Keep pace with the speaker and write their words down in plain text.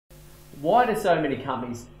Why do so many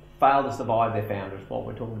companies fail to survive their founders? What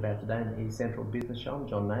we're talking about today in the eCentral Business Show. I'm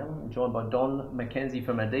John Nayler. I'm joined by Don McKenzie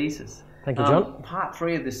from Adizes. Thank you, John. Part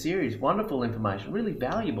 3 of the series. Wonderful information. Really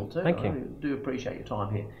valuable too. Thank you. I do appreciate your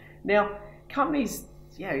time here. Now, companies,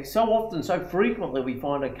 so often, so frequently we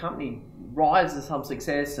find a company rises to some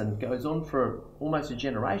success and goes on for almost a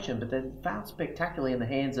generation, but then fails spectacularly in the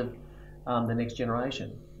hands of the next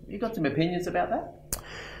generation. You got some opinions about that?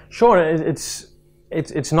 Sure.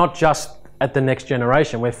 It's not just at the next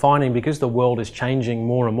generation. We're finding, because the world is changing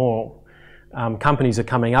more and more, companies are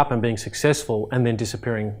coming up and being successful and then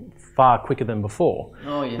disappearing far quicker than before.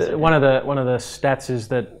 Oh, yes. Okay. One of the stats is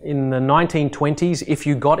that in the 1920s, if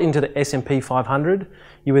you got into the S&P 500,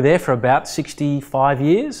 you were there for about 65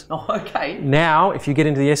 years. Oh, okay. Now, if you get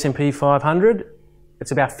into the S&P 500,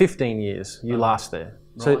 it's about 15 years you last there.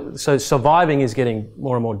 Right. So surviving is getting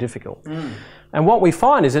more and more difficult. And what we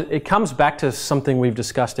find is it comes back to something we've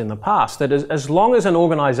discussed in the past, that as long as an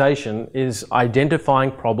organisation is identifying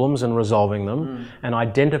problems and resolving them, and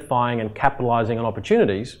identifying and capitalising on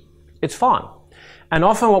opportunities, it's fine. And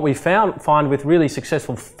often what we find with really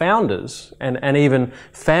successful founders and even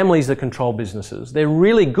families that control businesses, they're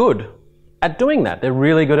really good at doing that. They're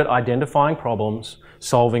really good at identifying problems,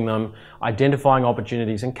 solving them, identifying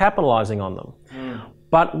opportunities and capitalising on them.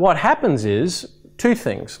 But what happens is two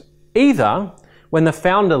things. Either when the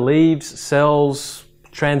founder leaves, sells,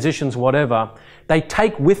 transitions, whatever, they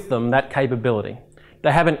take with them that capability.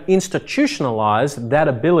 They haven't institutionalized that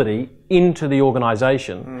ability into the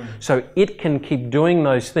organization, so it can keep doing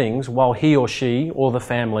those things while he or she or the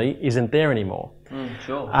family isn't there anymore.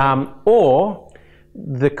 Sure. Or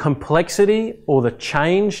the complexity or the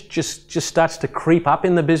change just starts to creep up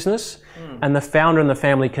in the business, and the founder and the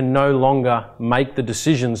family can no longer make the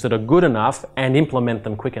decisions that are good enough and implement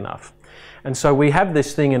them quick enough. And so we have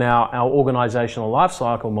this thing in our organizational life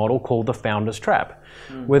cycle model called the founder's trap,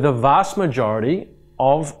 where the vast majority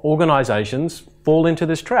of organizations fall into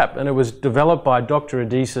this trap. And it was developed by Dr.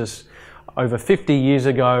 Adizes over 50 years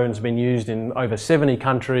ago and has been used in over 70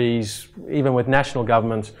 countries, even with national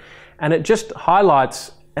governments. And it just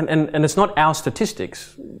highlights, and it's not our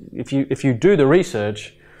statistics. If you do the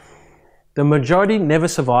research, the majority never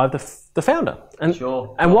survive the founder. And,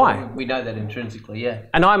 sure. And why? We know that intrinsically, yeah.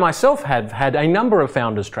 And I myself have had a number of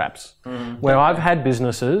founders' traps where I've had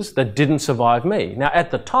businesses that didn't survive me. Now,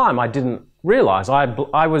 at the time, I didn't realise. I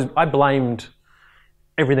blamed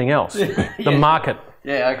everything else. The market.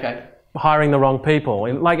 Yeah, okay. Hiring the wrong people.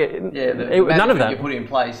 None of that. You put in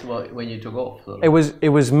place when you took off. Sort of. It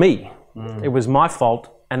was me. It was my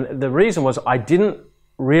fault. And the reason was I didn't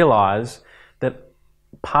realise that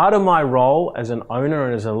part of my role as an owner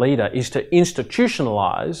and as a leader is to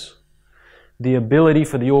institutionalize the ability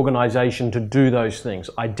for the organization to do those things,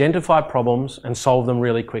 identify problems and solve them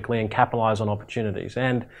really quickly and capitalize on opportunities.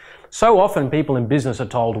 And so often people in business are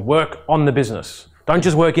told, work on the business. Don't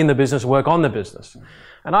just work in the business, work on the business.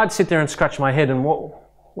 And I'd sit there and scratch my head and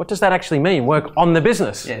what does that actually mean, work on the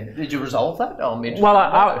business? Yeah, did you resolve that? Oh, I'm interested. Well,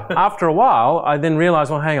 after a while, I then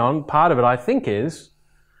realized, well, hang on, part of it I think is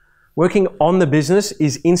working on the business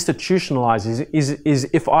is institutionalized, is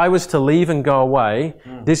if I was to leave and go away,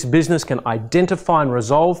 this business can identify and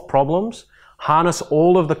resolve problems, harness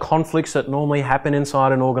all of the conflicts that normally happen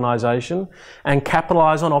inside an organization, and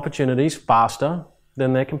capitalize on opportunities faster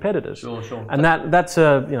than their competitors. Sure. And that's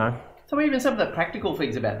So even some of the practical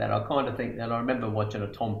things about that, I kind of think, and I remember watching a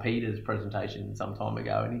Tom Peters presentation some time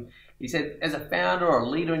ago, and he said, as a founder or a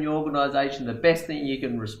leader in your organisation, the best thing you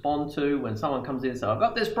can respond to when someone comes in and says, I've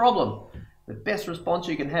got this problem, the best response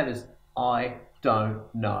you can have is, I don't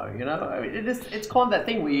know. You know, I mean, it's kind of that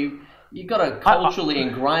thing where you got to culturally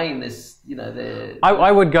ingrain this,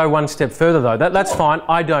 I would go one step further though. That's fine,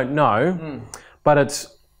 I don't know, but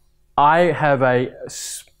I have a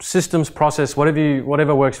systems process,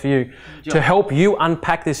 whatever works for you, to help you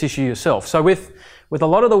unpack this issue yourself. So with a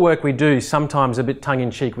lot of the work we do, sometimes a bit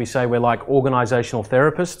tongue-in-cheek, we say we're like organisational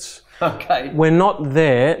therapists. Okay. We're not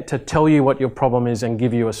there to tell you what your problem is and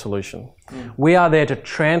give you a solution. We are there to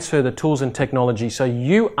transfer the tools and technology so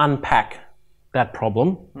you unpack that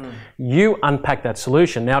problem, you unpack that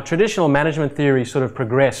solution. Now, traditional management theory sort of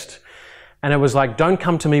progressed, and it was like, don't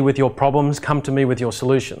come to me with your problems, come to me with your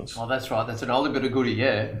solutions. Oh, that's right. That's an old bit of goodie,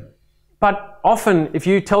 yeah. But often, if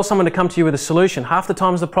you tell someone to come to you with a solution, half the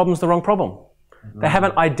time the problem's the wrong problem. They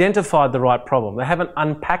haven't identified the right problem. They haven't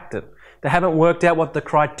unpacked it. They haven't worked out what the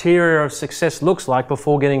criteria of success looks like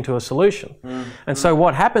before getting to a solution. And so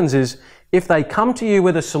what happens is, if they come to you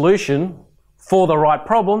with a solution for the right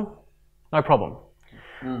problem, no problem.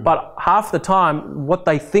 but half the time what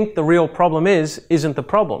they think the real problem isn't the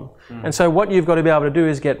problem. And so what you've got to be able to do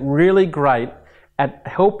is get really great at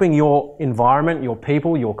helping your environment, your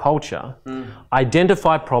people, your culture,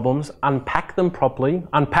 identify problems, unpack them properly,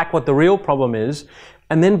 unpack what the real problem is,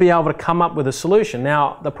 and then be able to come up with a solution.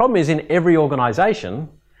 Now, the problem is in every organization,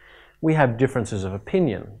 we have differences of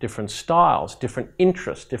opinion, different styles, different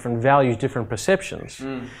interests, different values, different perceptions.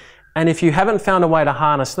 And if you haven't found a way to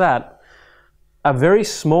harness that, a very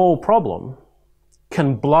small problem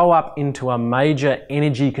can blow up into a major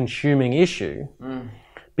energy consuming issue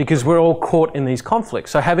because we're all caught in these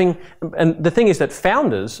conflicts. So and the thing is that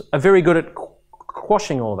founders are very good at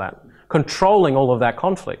quashing all that, controlling all of that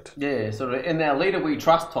conflict. Yeah, sort of in our leader we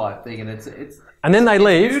trust type thing, and and then they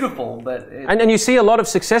leave. Beautiful, but and you see a lot of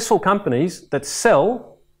successful companies that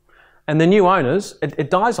sell, and the new owners, it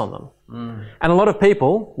dies on them. And a lot of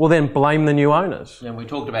people will then blame the new owners. And we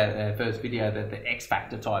talked about in our first video that the X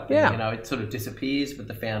factor type thing, you know, it sort of disappears with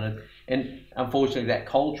the founder. And unfortunately, that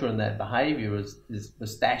culture and that behaviour is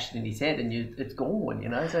stashed in his head, and it's gone. You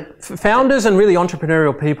know, so founders and really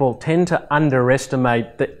entrepreneurial people tend to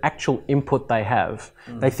underestimate the actual input they have.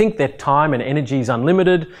 They think their time and energy is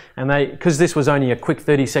unlimited, and because this was only a quick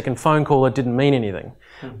 30-second phone call, it didn't mean anything.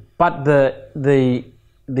 But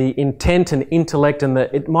the intent and intellect and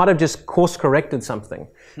it might have just course corrected something.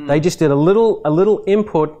 They just did a little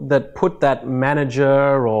input that put that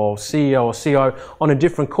manager or CEO or COO on a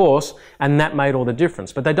different course, and that made all the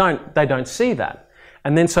difference. But they don't see that.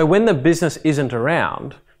 And then so when the business isn't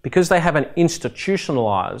around, because they haven't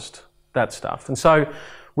institutionalized that stuff. And so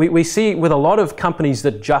we see with a lot of companies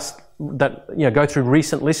that go through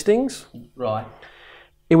recent listings. Right.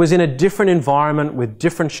 It was in a different environment with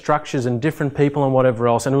different structures and different people and whatever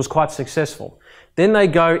else, and it was quite successful. Then they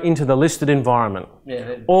go into the listed environment,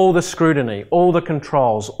 all the scrutiny, all the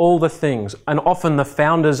controls, all the things, and often the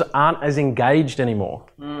founders aren't as engaged anymore.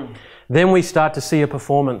 Then we start to see a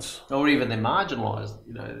performance. Or even they're marginalised,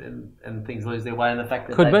 you know, and things lose their way in the fact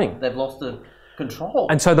that they've lost the control.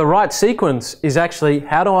 And so the right sequence is actually,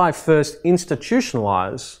 how do I first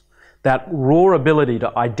institutionalise that raw ability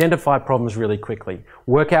to identify problems really quickly,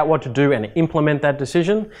 work out what to do and implement that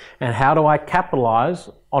decision, and how do I capitalize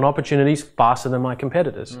on opportunities faster than my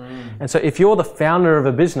competitors? And so if you're the founder of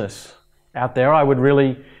a business out there, I would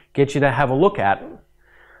really get you to have a look at,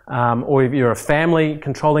 or if you're a family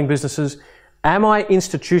controlling businesses, am I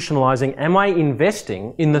institutionalizing, am I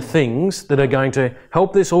investing in the things that are going to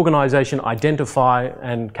help this organization identify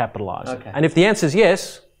and capitalize? And if the answer is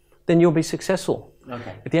yes, then you'll be successful.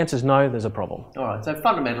 If the answer is no, there's a problem. All right. So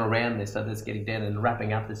fundamental around this, so that's getting down and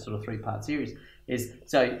wrapping up this sort of 3-part series is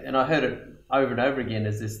and I heard it over and over again,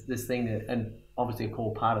 is this thing that, and obviously a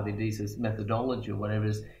core part of the Adizes methodology or whatever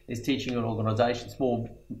is teaching an organisation, small,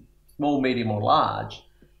 medium or large,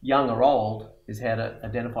 young or old, is how to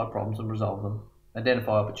identify problems and resolve them,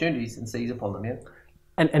 identify opportunities and seize upon them.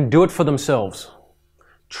 And do it for themselves.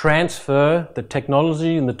 Transfer the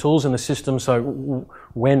technology and the tools and the system so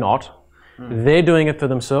we're not. They're doing it for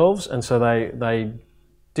themselves, and so they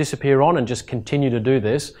disappear on and just continue to do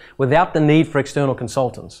this without the need for external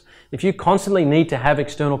consultants. If you constantly need to have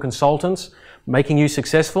external consultants making you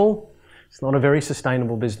successful, it's not a very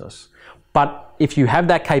sustainable business. But if you have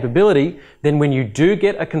that capability, then when you do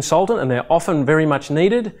get a consultant, and they're often very much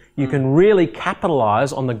needed, you can really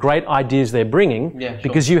capitalize on the great ideas they're bringing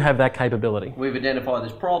because you have that capability. We've identified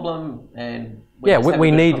this problem and we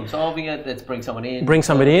need solving it. Let's bring someone in. Bring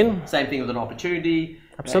somebody in. Same thing with an opportunity.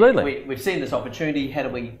 Absolutely. We've seen this opportunity. How do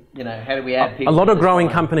we add people? A lot of growing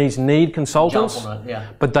companies need consultants,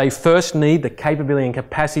 but they first need the capability and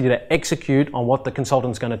capacity to execute on what the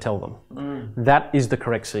consultant's going to tell them. That is the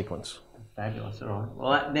correct sequence. Fabulous. All right.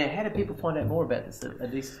 Well, now, how do people find out more about this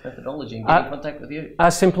Adizes methodology and get in contact with you?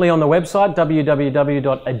 Simply on the website,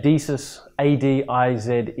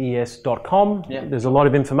 www.adizes.com. There's a lot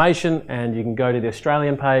of information, and you can go to the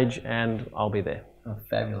Australian page, and I'll be there. Oh,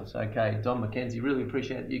 fabulous. Okay, Don McKenzie, really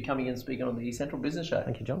appreciate you coming and speaking on the eCentral Business Show.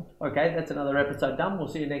 Thank you, John. Okay, that's another episode done. We'll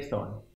see you next time.